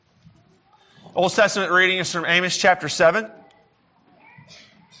Old Testament reading is from Amos chapter 7.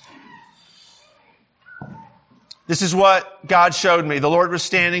 This is what God showed me. The Lord was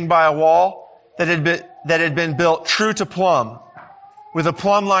standing by a wall that had been built true to plumb, with a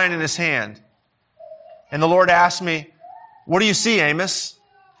plumb line in his hand. And the Lord asked me, "What do you see, Amos?"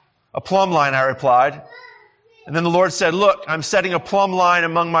 "A plumb line," I replied. And then the Lord said, "Look, I'm setting a plumb line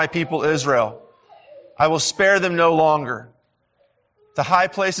among my people Israel. I will spare them no longer. The high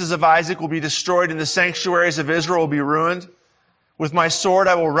places of Isaac will be destroyed, and the sanctuaries of Israel will be ruined. With my sword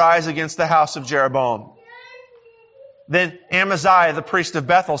I will rise against the house of Jeroboam." Then Amaziah, the priest of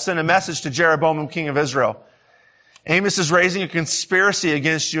Bethel, sent a message to Jeroboam, king of Israel. "Amos is raising a conspiracy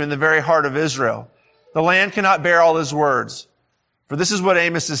against you in the very heart of Israel. The land cannot bear all his words. For this is what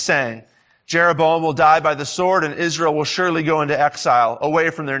Amos is saying. Jeroboam will die by the sword, and Israel will surely go into exile,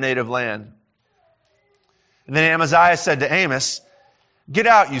 away from their native land." And then Amaziah said to Amos, "Get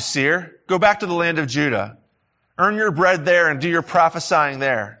out, you seer. Go back to the land of Judah. Earn your bread there and do your prophesying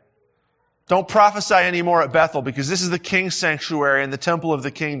there. Don't prophesy anymore at Bethel, because this is the king's sanctuary and the temple of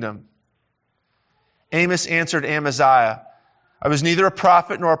the kingdom." Amos answered Amaziah, "I was neither a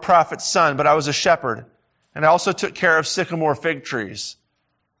prophet nor a prophet's son, but I was a shepherd, and I also took care of sycamore fig trees.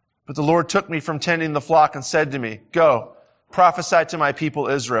 But the Lord took me from tending the flock and said to me, 'Go, prophesy to my people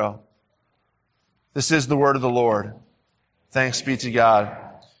Israel.'" This is the word of the Lord. Thanks be to God.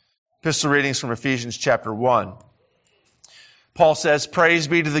 Epistle readings from Ephesians chapter 1. Paul says, "Praise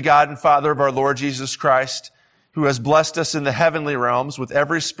be to the God and Father of our Lord Jesus Christ, who has blessed us in the heavenly realms with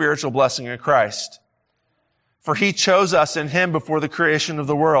every spiritual blessing in Christ. For he chose us in him before the creation of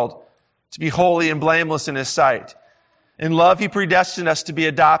the world, to be holy and blameless in his sight. In love he predestined us to be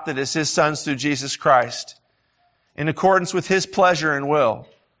adopted as his sons through Jesus Christ, in accordance with his pleasure and will,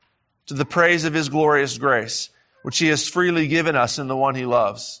 to the praise of his glorious grace, which he has freely given us in the one he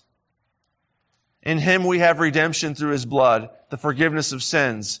loves. In him we have redemption through his blood, the forgiveness of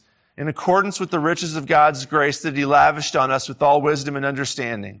sins, in accordance with the riches of God's grace that he lavished on us with all wisdom and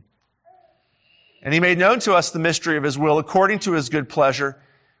understanding. And he made known to us the mystery of his will according to his good pleasure,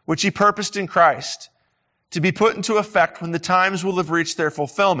 which he purposed in Christ, to be put into effect when the times will have reached their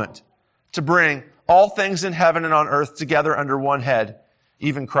fulfillment, to bring all things in heaven and on earth together under one head,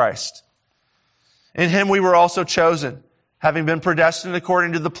 even Christ. In him we were also chosen, having been predestined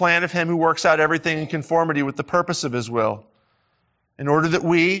according to the plan of him who works out everything in conformity with the purpose of his will, in order that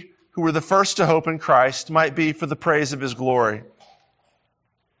we, who were the first to hope in Christ, might be for the praise of his glory.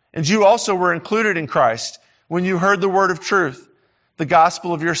 And you also were included in Christ when you heard the word of truth, the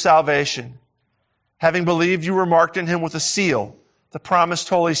gospel of your salvation. Having believed, you were marked in him with a seal, the promised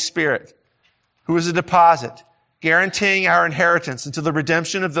Holy Spirit, who is a deposit, guaranteeing our inheritance until the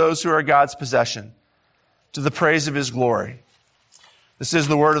redemption of those who are God's possession, to the praise of his glory. This is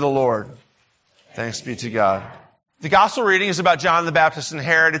the word of the Lord. Thanks be to God. The gospel reading is about John the Baptist and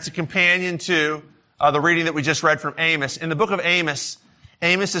Herod. It's a companion to the reading that we just read from Amos. In the book of Amos,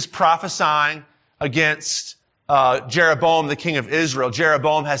 Amos is prophesying against Jeroboam, the king of Israel.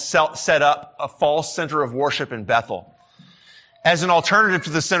 Jeroboam has set up a false center of worship in Bethel as an alternative to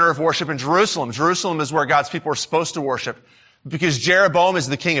the center of worship in Jerusalem. Jerusalem is where God's people are supposed to worship. Because Jeroboam is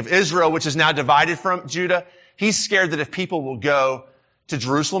the king of Israel, which is now divided from Judah, he's scared that if people will go to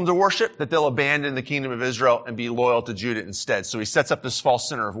Jerusalem to worship, that they'll abandon the kingdom of Israel and be loyal to Judah instead. So he sets up this false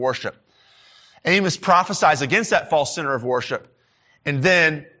center of worship. Amos prophesies against that false center of worship. And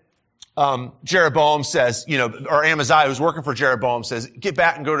then Jeroboam says, or Amaziah, who's working for Jeroboam, says, "Get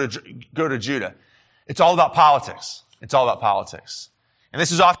back and go to Judah." It's all about politics. It's all about politics. And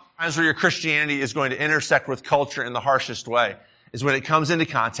this is oftentimes where your Christianity is going to intersect with culture in the harshest way, is when it comes into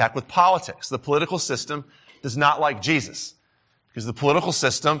contact with politics. The political system does not like Jesus, because the political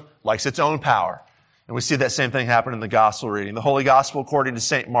system likes its own power. And we see that same thing happen in the gospel reading. The Holy Gospel according to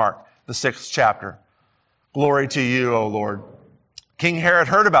St. Mark, the 6th chapter. "Glory to you, O Lord." King Herod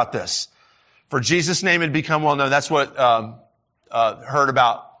heard about this, for Jesus' name had become well known. That's what heard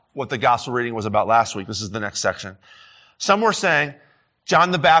about what the gospel reading was about last week. This is the next section. Some were saying,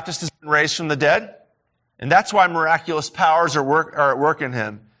 John the Baptist has been raised from the dead, and that's why miraculous powers are at work in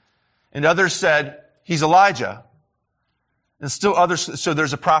him. And others said, he's Elijah. And still others, so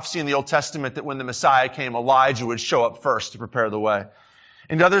there's a prophecy in the Old Testament that when the Messiah came, Elijah would show up first to prepare the way.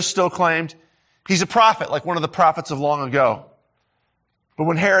 And others still claimed, he's a prophet, like one of the prophets of long ago. But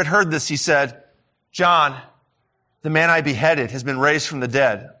when Herod heard this, he said, John, the man I beheaded, has been raised from the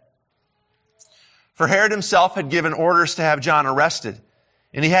dead. For Herod himself had given orders to have John arrested,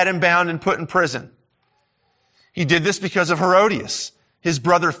 and he had him bound and put in prison. He did this because of Herodias, his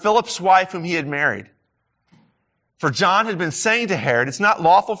brother Philip's wife, whom he had married. For John had been saying to Herod, it's not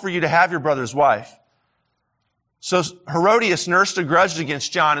lawful for you to have your brother's wife. So Herodias nursed a grudge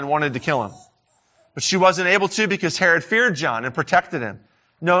against John and wanted to kill him. But she wasn't able to because Herod feared John and protected him,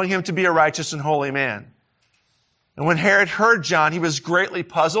 knowing him to be a righteous and holy man. And when Herod heard John, he was greatly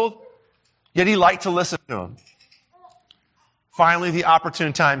puzzled, yet he liked to listen to him. Finally, the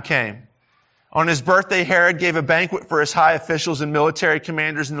opportune time came. On his birthday, Herod gave a banquet for his high officials and military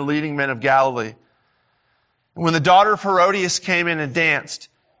commanders and the leading men of Galilee. And when the daughter of Herodias came in and danced,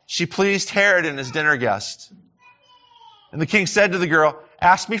 she pleased Herod and his dinner guests. And the king said to the girl,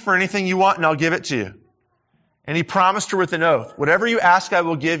 ask me for anything you want and I'll give it to you. And he promised her with an oath, whatever you ask I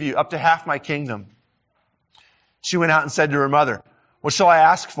will give you, up to half my kingdom. She went out and said to her mother, what shall I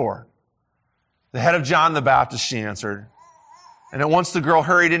ask for? The head of John the Baptist, she answered. And at once the girl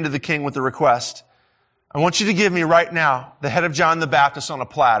hurried into the king with the request, I want you to give me right now the head of John the Baptist on a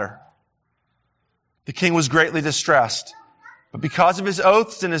platter. The king was greatly distressed, but because of his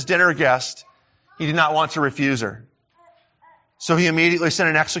oaths and his dinner guest, he did not want to refuse her. So he immediately sent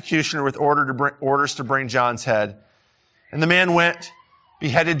an executioner with orders to bring John's head. And the man went,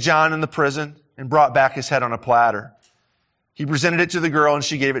 beheaded John in the prison, and brought back his head on a platter. He presented it to the girl, and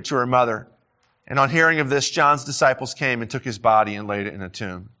she gave it to her mother. And on hearing of this, John's disciples came and took his body and laid it in a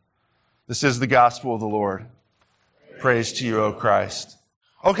tomb. This is the gospel of the Lord. Praise to you, O Christ.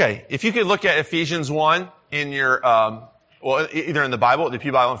 Okay, if you could look at Ephesians 1 in your, either in the Bible, the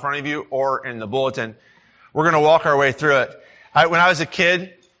Pew Bible in front of you, or in the bulletin. We're going to walk our way through it. When I was a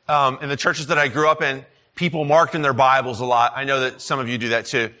kid, in the churches that I grew up in, people marked in their Bibles a lot. I know that some of you do that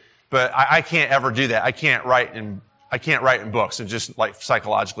too, but I can't ever do that. I can't write in books. I'm just like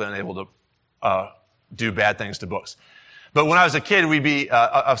psychologically unable to do bad things to books. But when I was a kid,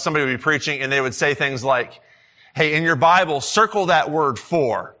 somebody would be preaching and they would say things like, hey, in your Bible, circle that word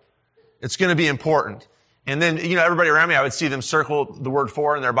for. It's going to be important. And then, everybody around me, I would see them circle the word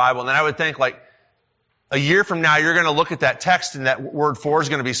for in their Bible. And then I would think like, a year from now, you're going to look at that text and that word for is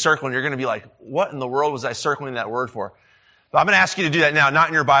going to be circled and you're going to be like, what in the world was I circling that word for? But I'm going to ask you to do that now, not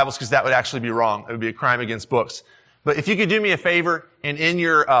in your Bibles because that would actually be wrong. It would be a crime against books. But if you could do me a favor and in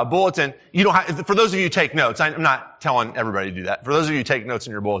your bulletin, you don't have, for those of you who take notes, I'm not telling everybody to do that. For those of you who take notes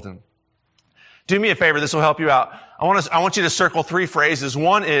in your bulletin, do me a favor. This will help you out. I want you to circle 3 phrases.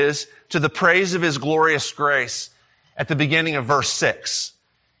 One is to the praise of his glorious grace at the beginning of verse 6.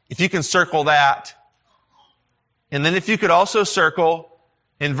 If you can circle that. And then if you could also circle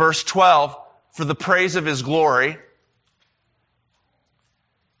in verse 12 for the praise of his glory.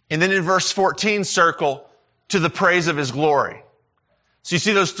 And then in verse 14, circle to the praise of his glory. So you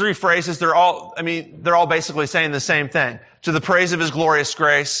see those 3 phrases, they're all basically saying the same thing. To the praise of his glorious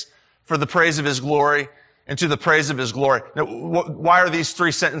grace, for the praise of his glory, and to the praise of his glory. Now, why are these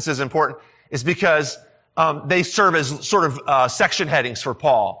 3 sentences important? It's because they serve as sort of section headings for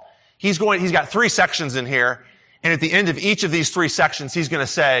Paul. He's got 3 sections in here. And at the end of each of these 3 sections, he's going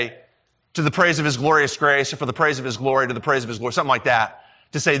to say, to the praise of his glorious grace, or for the praise of his glory, to the praise of his glory, something like that,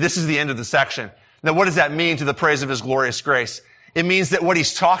 to say this is the end of the section. Now, what does that mean, to the praise of his glorious grace? It means that what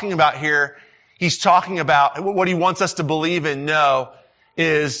he's talking about here, he's talking about what he wants us to believe and know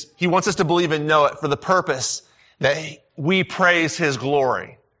is, he wants us to believe and know it for the purpose that we praise his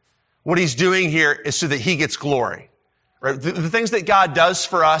glory. What he's doing here is so that he gets glory. Right? The things that God does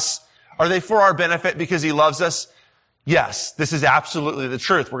for us, are they for our benefit because he loves us? Yes, this is absolutely the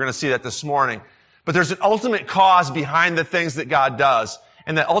truth. We're going to see that this morning. But there's an ultimate cause behind the things that God does.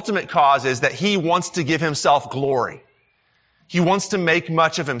 And the ultimate cause is that he wants to give himself glory. He wants to make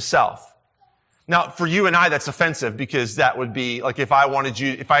much of himself. Now, for you and I, that's offensive because that would be like if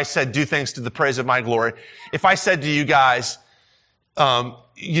I said do things to the praise of my glory. If I said to you guys,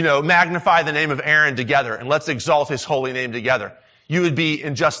 magnify the name of Aaron together and let's exalt his holy name together. You would be,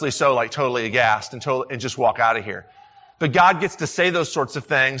 and justly so, like totally aghast and just walk out of here. But God gets to say those sorts of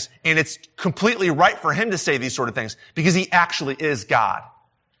things, and it's completely right for him to say these sort of things because he actually is God.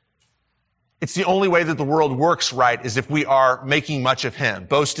 It's the only way that the world works right is if we are making much of him,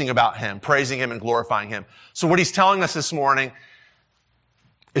 boasting about him, praising him, and glorifying him. So what he's telling us this morning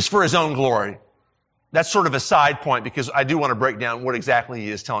is for his own glory. That's sort of a side point because I do want to break down what exactly he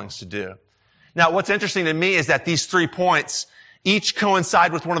is telling us to do. Now, what's interesting to me is that these 3 points each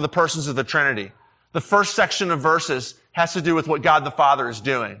coincide with one of the persons of the Trinity. The first section of verses has to do with what God the Father is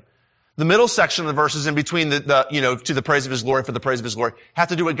doing. The middle section of the verses in between to the praise of his glory, for the praise of his glory, have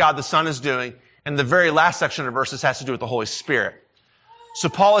to do with what God the Son is doing. And the very last section of verses has to do with the Holy Spirit. So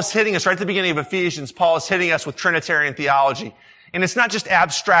Paul is hitting us right at the beginning of Ephesians. Paul is hitting us with Trinitarian theology. And it's not just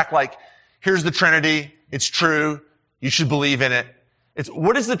abstract like, here's the Trinity. It's true. You should believe in it. It's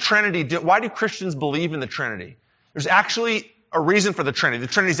what does the Trinity do? Why do Christians believe in the Trinity? There's actually a reason for the Trinity.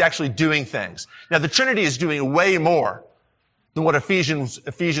 The Trinity is actually doing things. Now, the Trinity is doing way more than what Ephesians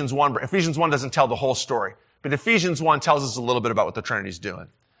 1, Ephesians 1 doesn't tell the whole story, but Ephesians 1 tells us a little bit about what the Trinity is doing.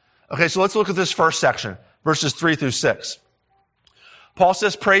 Okay, so let's look at this first section, verses 3 through 6. Paul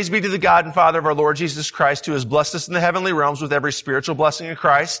says, "Praise be to the God and Father of our Lord Jesus Christ, who has blessed us in the heavenly realms with every spiritual blessing in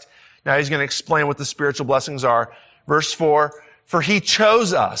Christ." Now he's going to explain what the spiritual blessings are. Verse 4, "For he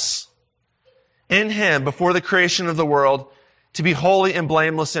chose us in him before the creation of the world to be holy and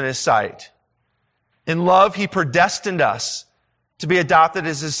blameless in his sight. In love, he predestined us to be adopted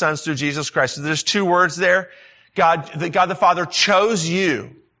as his sons through Jesus Christ." So there's two words there. God the Father chose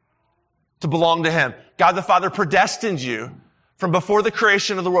you to belong to him. God the Father predestined you from before the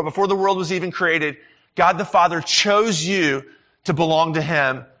creation of the world, before the world was even created. God the Father chose you to belong to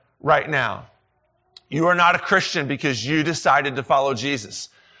him right now. You are not a Christian because you decided to follow Jesus.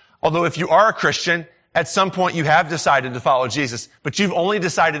 Although if you are a Christian, at some point you have decided to follow Jesus, but you've only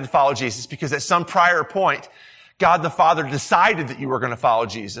decided to follow Jesus because at some prior point, God the Father decided that you were going to follow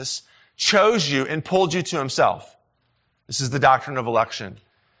Jesus, chose you, and pulled you to himself. This is the doctrine of election.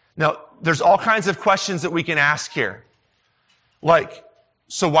 Now, there's all kinds of questions that we can ask here. Like,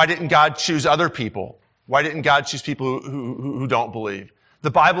 so why didn't God choose other people? Why didn't God choose people who don't believe?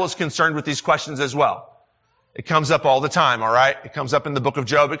 The Bible is concerned with these questions as well. It comes up all the time, all right? It comes up in the book of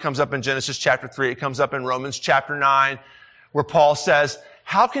Job. It comes up in Genesis chapter 3. It comes up in Romans chapter 9, where Paul says,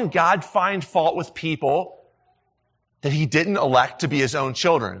 how can God find fault with people that he didn't elect to be his own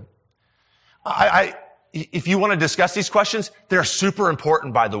children? If you want to discuss these questions, they're super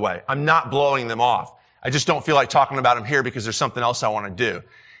important, by the way. I'm not blowing them off. I just don't feel like talking about them here because there's something else I want to do.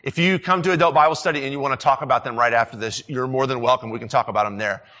 If you come to Adult Bible Study and you want to talk about them right after this, you're more than welcome. We can talk about them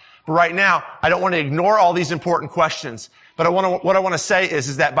there. But right now, I don't want to ignore all these important questions. But what I want to say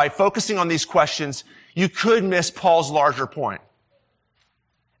is that by focusing on these questions, you could miss Paul's larger point.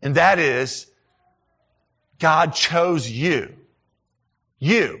 And that is, God chose you.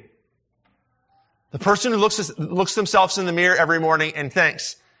 You. The person who looks themselves in the mirror every morning and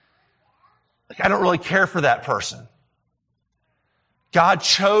thinks, I don't really care for that person. God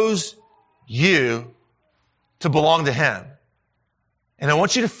chose you to belong to him. And I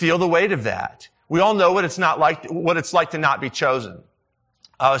want you to feel the weight of that. We all know what it's like to not be chosen.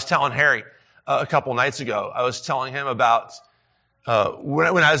 I was telling Harry a couple nights ago, I was telling him about when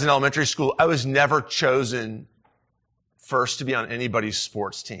I was in elementary school, I was never chosen first to be on anybody's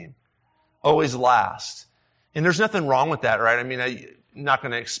sports team. Always last. And there's nothing wrong with that, right? I mean, I'm not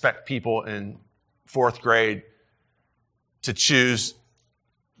going to expect people in fourth grade to choose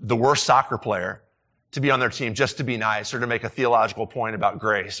the worst soccer player to be on their team just to be nice or to make a theological point about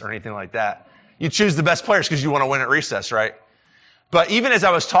grace or anything like that. You choose the best players because you want to win at recess, right? But even as I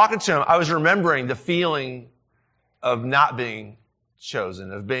was talking to him, I was remembering the feeling of not being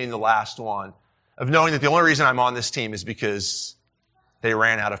chosen, of being the last one, of knowing that the only reason I'm on this team is because they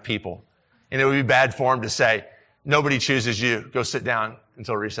ran out of people. And it would be bad form to say, nobody chooses you. Go sit down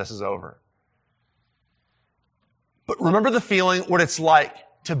until recess is over. But remember the feeling, what it's like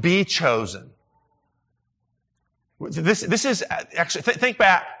to be chosen. This is actually, think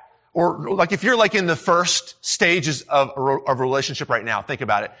back, or like if you're like in the first stages of a relationship right now, think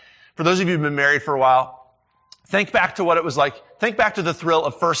about it. For those of you who've been married for a while, think back to what it was like. Think back to the thrill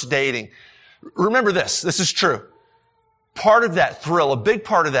of first dating. Remember this is true. Part of that thrill, a big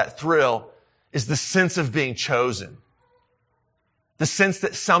part of that thrill, is the sense of being chosen. The sense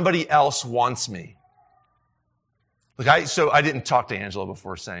that somebody else wants me. Look, I didn't talk to Angela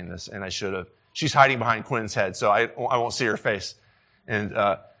before saying this, and I should have. She's hiding behind Quinn's head, so I won't see her face. And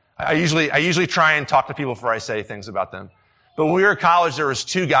I usually try and talk to people before I say things about them. But when we were in college, there was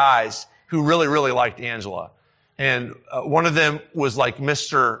two guys who really, really liked Angela. And one of them was like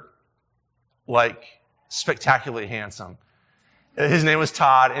Mr. like spectacularly handsome. His name was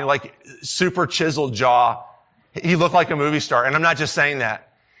Todd, and like super chiseled jaw. He looked like a movie star, and I'm not just saying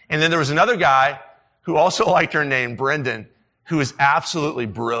that. And then there was another guy who also liked her named Brendan, who is absolutely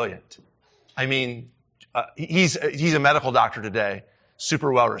brilliant. I mean, he's a medical doctor today,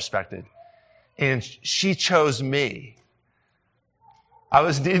 super well respected. And she chose me. I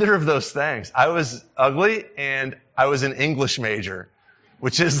was neither of those things. I was ugly and I was an English major,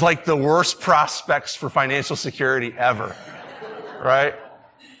 which is like the worst prospects for financial security ever. Right?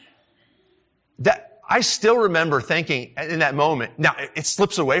 I still remember thinking in that moment, now it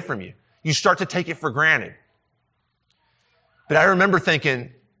slips away from you. You start to take it for granted. But I remember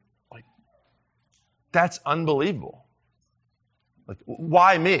thinking, like, that's unbelievable. Like,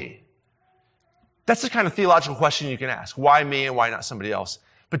 why me? That's the kind of theological question you can ask. Why me and why not somebody else?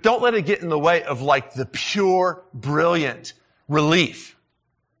 But don't let it get in the way of like the pure, brilliant relief,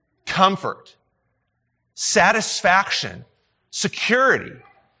 comfort, satisfaction, security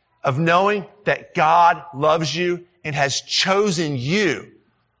of knowing that God loves you and has chosen you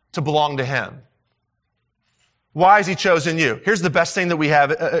to belong to Him. Why has He chosen you? Here's the best thing that we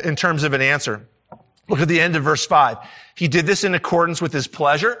have in terms of an answer. Look at the end of verse 5. He did this in accordance with His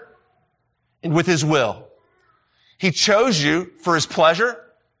pleasure and with His will. He chose you for His pleasure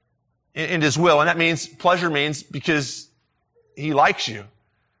and His will. And that means, pleasure means because He likes you.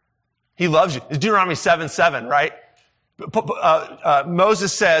 He loves you. It's Deuteronomy 7:7, right?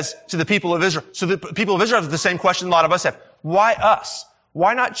 Moses says to the people of Israel, so the people of Israel have the same question a lot of us have. Why us?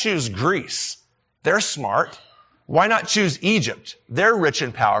 Why not choose Greece? They're smart. Why not choose Egypt? They're rich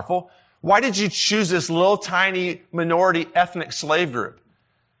and powerful. Why did you choose this little tiny minority ethnic slave group?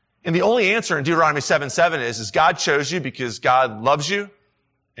 And the only answer in Deuteronomy 7:7 is God chose you because God loves you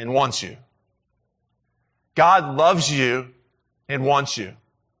and wants you. God loves you and wants you.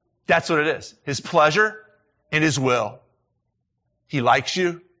 That's what it is. His pleasure and His will. He likes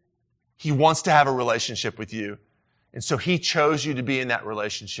you. He wants to have a relationship with you. And so He chose you to be in that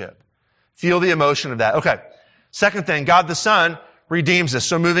relationship. Feel the emotion of that. Okay. Second thing, God the Son redeems us.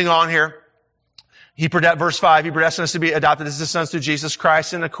 So moving on here. Verse 5, He predestined us to be adopted as His sons through Jesus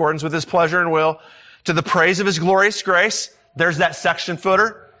Christ in accordance with His pleasure and will, to the praise of His glorious grace. There's that section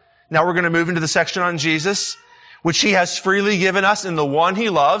footer. Now we're going to move into the section on Jesus, which He has freely given us in the one He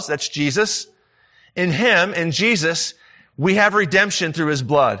loves. That's Jesus. In Him, in Jesus, we have redemption through His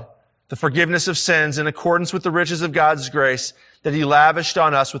blood, the forgiveness of sins in accordance with the riches of God's grace that He lavished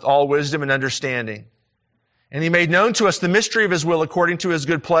on us with all wisdom and understanding. And He made known to us the mystery of His will according to His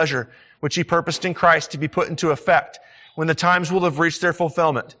good pleasure, which He purposed in Christ to be put into effect when the times will have reached their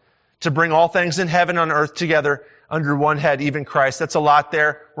fulfillment, to bring all things in heaven and on earth together under one head, even Christ. That's a lot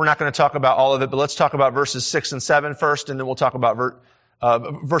there. We're not going to talk about all of it, but let's talk about verses 6 and 7 first, and then we'll talk about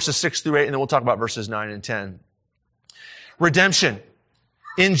verses 6 through 8, and then we'll talk about verses 9 and 10. Redemption.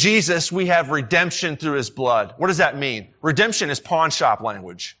 In Jesus, we have redemption through His blood. What does that mean? Redemption is pawn shop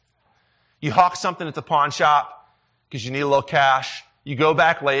language. You hawk something at the pawn shop because you need a little cash. You go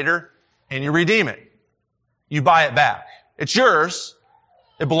back later and you redeem it. You buy it back. It's yours.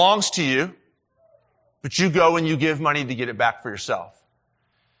 It belongs to you. But you go and you give money to get it back for yourself.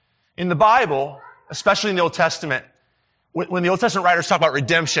 In the Bible, especially in the Old Testament, when the Old Testament writers talk about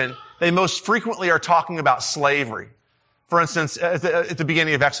redemption, they most frequently are talking about slavery. For instance, at the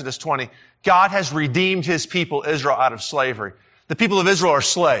beginning of Exodus 20, God has redeemed His people, Israel, out of slavery. The people of Israel are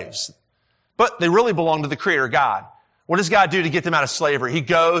slaves, but they really belong to the Creator God. What does God do to get them out of slavery? He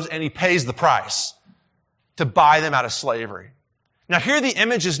goes and He pays the price to buy them out of slavery. Now here the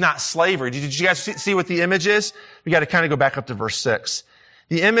image is not slavery. Did you guys see what the image is? We got to kind of go back up to verse 6.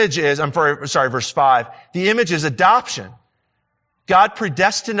 The image is, verse 5. The image is adoption. God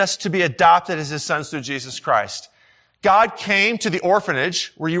predestined us to be adopted as His sons through Jesus Christ. God came to the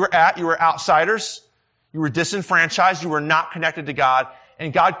orphanage where you were at. You were outsiders. You were disenfranchised. You were not connected to God.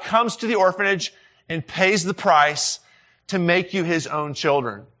 And God comes to the orphanage and pays the price to make you His own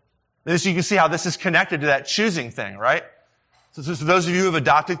children. And so you can see how this is connected to that choosing thing, right? So those of you who have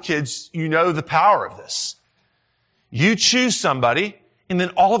adopted kids, you know the power of this. You choose somebody, and then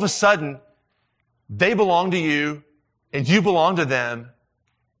all of a sudden, they belong to you, and you belong to them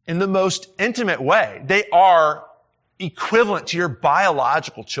in the most intimate way. They are equivalent to your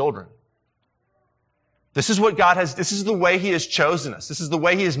biological children. This is what God has, this is the way He has chosen us. This is the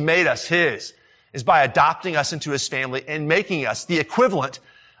way He has made us His, is by adopting us into His family and making us the equivalent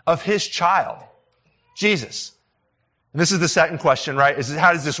of His child, Jesus. And this is the second question, right?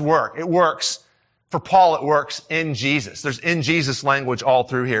 How does this work? It works. For Paul, it works in Jesus. There's in Jesus language all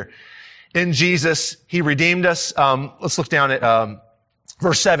through here. In Jesus, He redeemed us. Let's look down at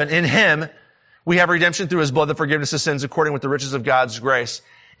verse 7. In Him, we have redemption through His blood, the forgiveness of sins according with the riches of God's grace.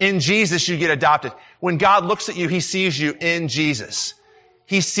 In Jesus, you get adopted. When God looks at you, He sees you in Jesus.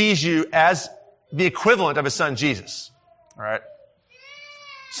 He sees you as the equivalent of His Son, Jesus. All right?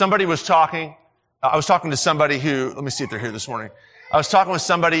 I was talking to somebody who, let me see if they're here this morning. I was talking with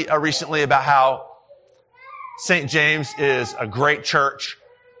somebody recently about how St. James is a great church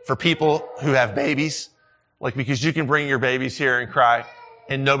for people who have babies. Like, because you can bring your babies here and cry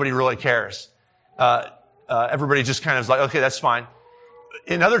and nobody really cares. Everybody just kind of is like, okay, that's fine.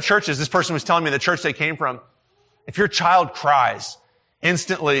 In other churches, this person was telling me the church they came from, if your child cries,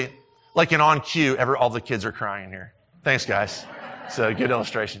 instantly, like an on cue, all the kids are crying here. Thanks, guys. It's a good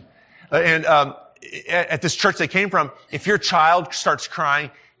illustration. And at this church they came from, if your child starts crying,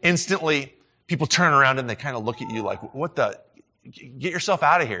 instantly people turn around and they kind of look at you like, what the, get yourself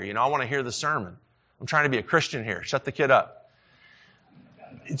out of here. I want to hear the sermon. I'm trying to be a Christian here. Shut the kid up.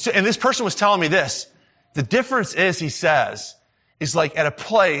 And this person was telling me this. The difference is, he says, is like at a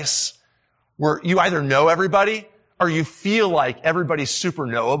place where you either know everybody or you feel like everybody's super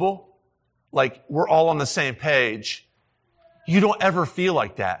knowable. Like we're all on the same page. You don't ever feel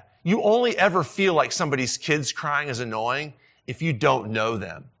like that. You only ever feel like somebody's kid's crying is annoying if you don't know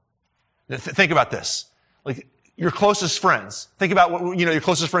them. Now, think about this. Like your closest friends. Think about your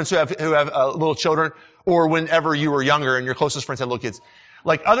closest friends who have little children, or whenever you were younger and your closest friends had little kids.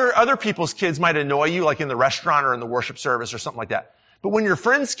 Like other people's kids might annoy you, like in the restaurant or in the worship service or something like that. But when your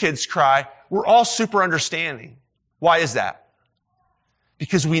friends' kids cry, we're all super understanding. Why is that?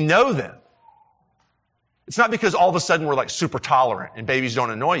 Because we know them. It's not because all of a sudden we're like super tolerant and babies don't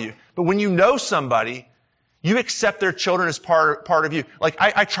annoy you. But when you know somebody, you accept their children as part of you. Like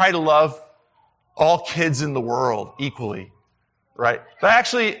I try to love all kids in the world equally, right? But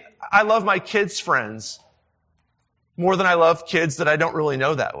actually, I love my kids' friends more than I love kids that I don't really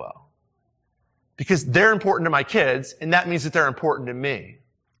know that well. Because they're important to my kids, and that means that they're important to me.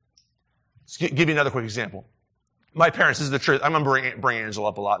 Let's give you another quick example. My parents, this is the truth. I'm going to bring Angela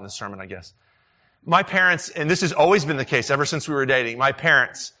up a lot in this sermon, I guess. My parents, and this has always been the case ever since we were dating, my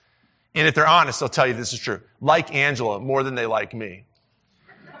parents, and if they're honest, they'll tell you this is true, like Angela more than they like me.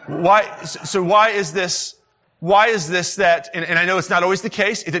 Why? So why is this that, and I know it's not always the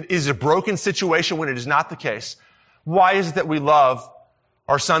case, it is a broken situation when it is not the case. Why is it that we love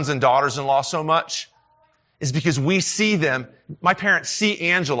our sons and daughters-in-law so much? Is because we see them, my parents see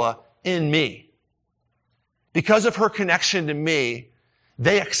Angela in me. Because of her connection to me,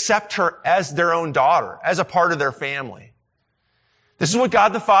 they accept her as their own daughter, as a part of their family. This is what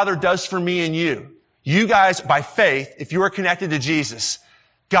God the Father does for me and you. You guys, by faith, if you are connected to Jesus,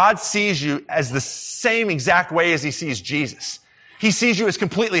 God sees you as the same exact way as he sees Jesus. He sees you as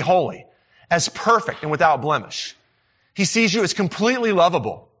completely holy, as perfect and without blemish. He sees you as completely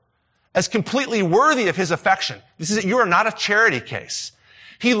lovable, as completely worthy of his affection. You are not a charity case.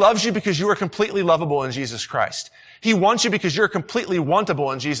 He loves you because you are completely lovable in Jesus Christ. He wants you because you're completely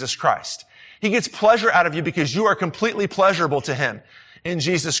wantable in Jesus Christ. He gets pleasure out of you because you are completely pleasurable to him in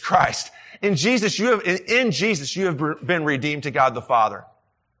Jesus Christ. In Jesus, you have been redeemed to God the Father.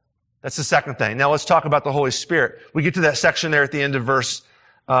 That's the second thing. Now let's talk about the Holy Spirit. We get to that section there at the end of verse,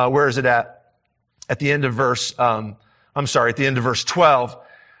 where is it at? At the end of verse, at the end of verse 12,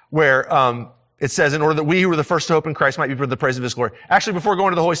 where, it says, in order that we who were the first to hope in Christ might be for the praise of his glory. Actually, before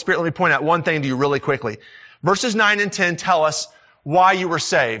going to the Holy Spirit, let me point out one thing to you really quickly. Verses 9 and 10 tell us why you were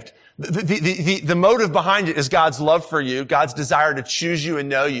saved. The motive behind it is God's love for you, God's desire to choose you and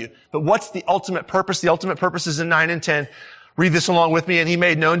know you. But what's the ultimate purpose? The ultimate purpose is in 9 and 10. Read this along with me. And he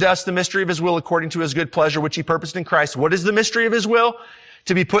made known to us the mystery of his will according to his good pleasure, which he purposed in Christ. What is the mystery of his will?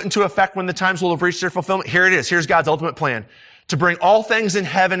 To be put into effect when the times will have reached their fulfillment. Here it is. Here's God's ultimate plan. To bring all things in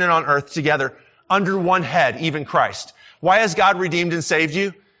heaven and on earth together under one head, even Christ. Why has God redeemed and saved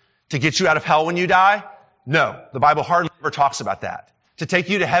you? To get you out of hell when you die? No. The Bible hardly ever talks about that. To take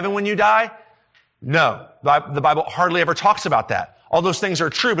you to heaven when you die? No. The Bible hardly ever talks about that. All those things are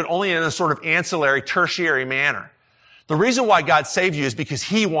true, but only in a sort of ancillary, tertiary manner. The reason why God saved you is because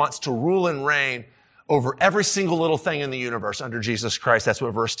he wants to rule and reign over every single little thing in the universe under Jesus Christ. That's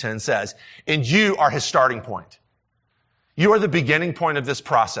what verse 10 says. And you are his starting point. You are the beginning point of this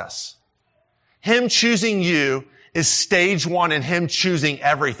process. Him choosing you is stage one in him choosing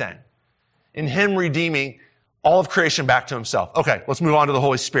everything. In him redeeming all of creation back to himself. Okay, let's move on to the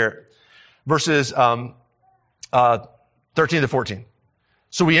Holy Spirit. Verses 13 to 14.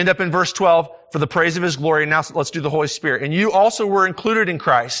 So we end up in verse 12, for the praise of his glory. Now let's do the Holy Spirit. And you also were included in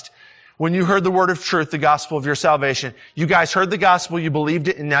Christ when you heard the word of truth, the gospel of your salvation. You guys heard the gospel, you believed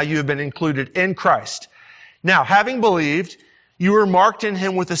it, and now you have been included in Christ. Now, having believed, you were marked in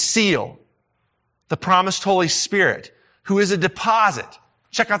him with a seal, the promised Holy Spirit, who is a deposit.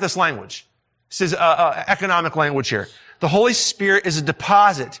 Check out this language. This is economic language here. The Holy Spirit is a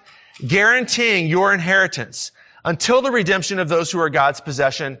deposit guaranteeing your inheritance until the redemption of those who are God's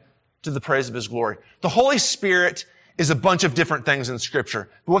possession to the praise of his glory. The Holy Spirit is a bunch of different things in Scripture.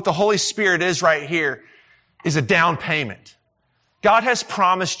 But what the Holy Spirit is right here is a down payment. God has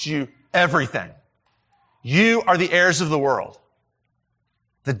promised you everything. You are the heirs of the world.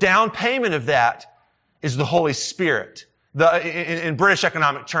 The down payment of that is the Holy Spirit. In British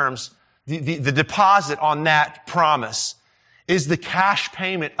economic terms, the deposit on that promise is the cash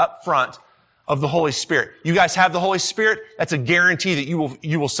payment up front of the Holy Spirit. You guys have the Holy Spirit. That's a guarantee that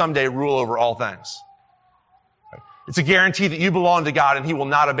you will someday rule over all things. It's a guarantee that you belong to God and He will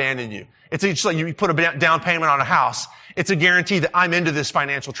not abandon you. It's just like you put a down payment on a house. It's a guarantee that I'm into this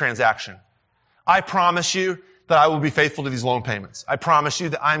financial transaction. I promise you that I will be faithful to these loan payments. I promise you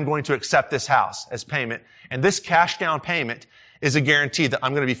that I'm going to accept this house as payment. And this cash down payment is a guarantee that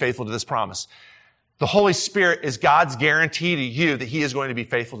I'm going to be faithful to this promise. The Holy Spirit is God's guarantee to you that He is going to be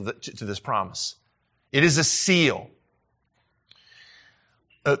faithful to this promise. It is a seal.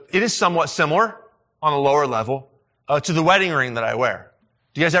 It is somewhat similar on a lower level to the wedding ring that I wear.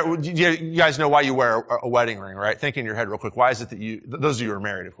 Do you guys know why you wear a wedding ring, right? Think in your head real quick. Why is it that those of you who are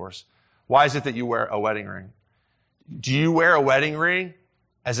married, of course, why is it that you wear a wedding ring? Do you wear a wedding ring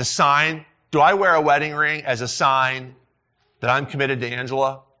as a sign? Do I wear a wedding ring as a sign that I'm committed to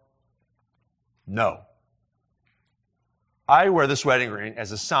Angela? No. I wear this wedding ring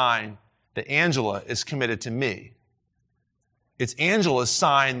as a sign that Angela is committed to me. It's Angela's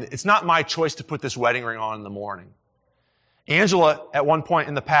sign. It's not my choice to put this wedding ring on in the morning. Angela, at one point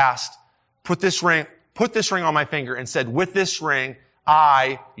in the past, put this ring on my finger and said, with this ring,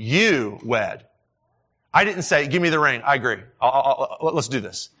 you wed. I didn't say, give me the ring. I agree. Let's do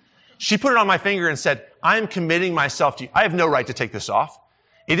this. She put it on my finger and said, I'm committing myself to you. I have no right to take this off.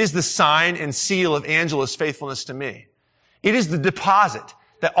 It is the sign and seal of Angela's faithfulness to me. It is the deposit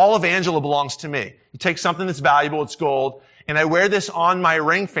that all of Angela belongs to me. You take something that's valuable, it's gold, and I wear this on my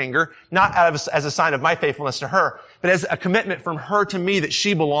ring finger, not as a sign of my faithfulness to her, but as a commitment from her to me that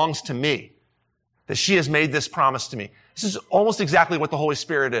she belongs to me, that she has made this promise to me. This is almost exactly what the Holy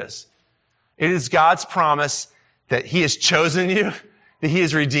Spirit is. It is God's promise that He has chosen you, that He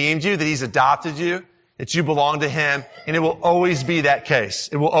has redeemed you, that He's adopted you, that you belong to Him, and it will always be that case.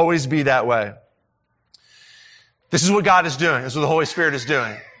 It will always be that way. This is what God is doing. This is what the Holy Spirit is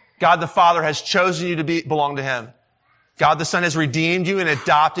doing. God the Father has chosen you to belong to Him. God the Son has redeemed you and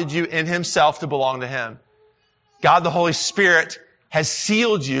adopted you in Himself to belong to Him. God the Holy Spirit has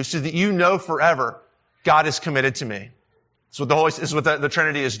sealed you so that you know forever God is committed to me. This is what the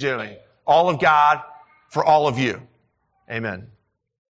Trinity is doing. All of God for all of you. Amen.